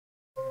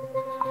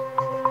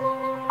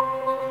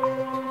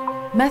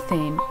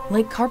Methane,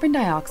 like carbon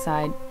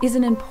dioxide, is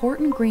an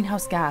important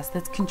greenhouse gas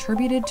that's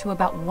contributed to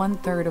about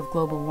 1/3 of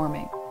global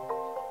warming.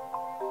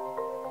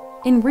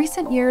 In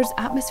recent years,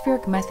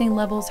 atmospheric methane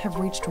levels have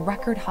reached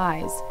record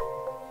highs.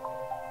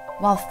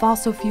 While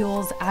fossil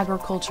fuels,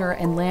 agriculture,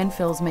 and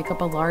landfills make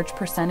up a large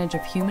percentage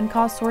of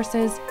human-caused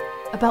sources,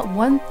 about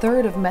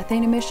 1/3 of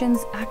methane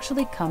emissions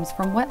actually comes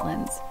from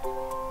wetlands.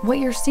 What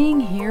you're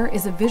seeing here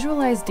is a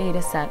visualized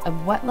data set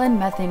of wetland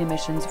methane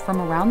emissions from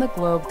around the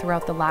globe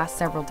throughout the last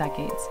several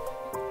decades.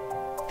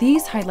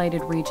 These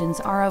highlighted regions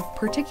are of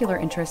particular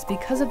interest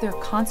because of their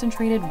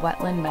concentrated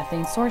wetland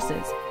methane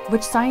sources,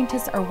 which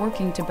scientists are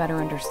working to better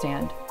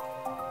understand.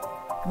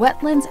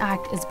 Wetlands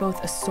act as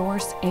both a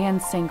source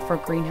and sink for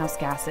greenhouse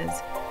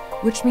gases,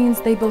 which means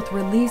they both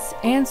release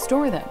and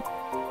store them.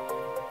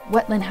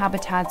 Wetland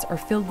habitats are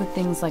filled with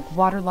things like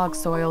waterlogged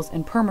soils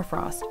and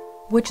permafrost,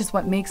 which is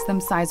what makes them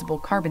sizable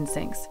carbon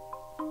sinks.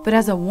 But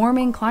as a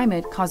warming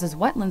climate causes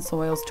wetland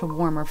soils to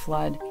warm or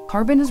flood,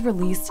 carbon is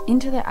released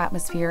into the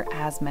atmosphere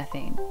as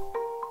methane.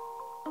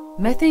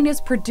 Methane is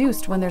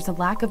produced when there's a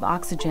lack of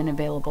oxygen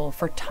available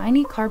for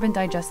tiny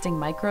carbon-digesting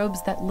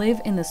microbes that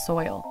live in the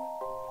soil.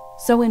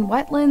 So in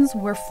wetlands,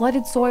 where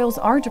flooded soils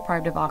are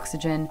deprived of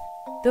oxygen,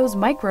 those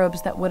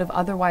microbes that would have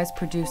otherwise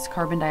produced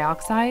carbon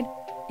dioxide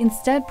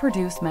instead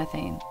produce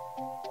methane.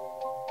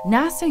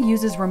 NASA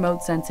uses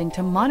remote sensing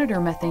to monitor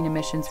methane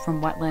emissions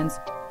from wetlands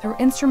through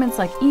instruments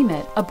like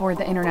AIMMM aboard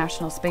the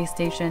International Space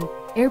Station,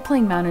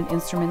 airplane-mounted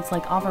instruments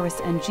like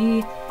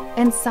AVARIS-NG,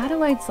 and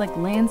satellites like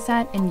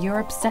Landsat and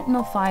Europe's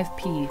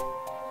Sentinel-5P.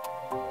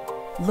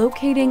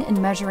 Locating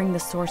and measuring the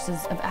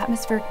sources of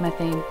atmospheric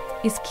methane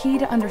is key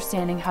to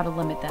understanding how to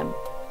limit them,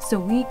 so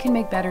we can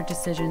make better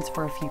decisions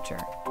for a future.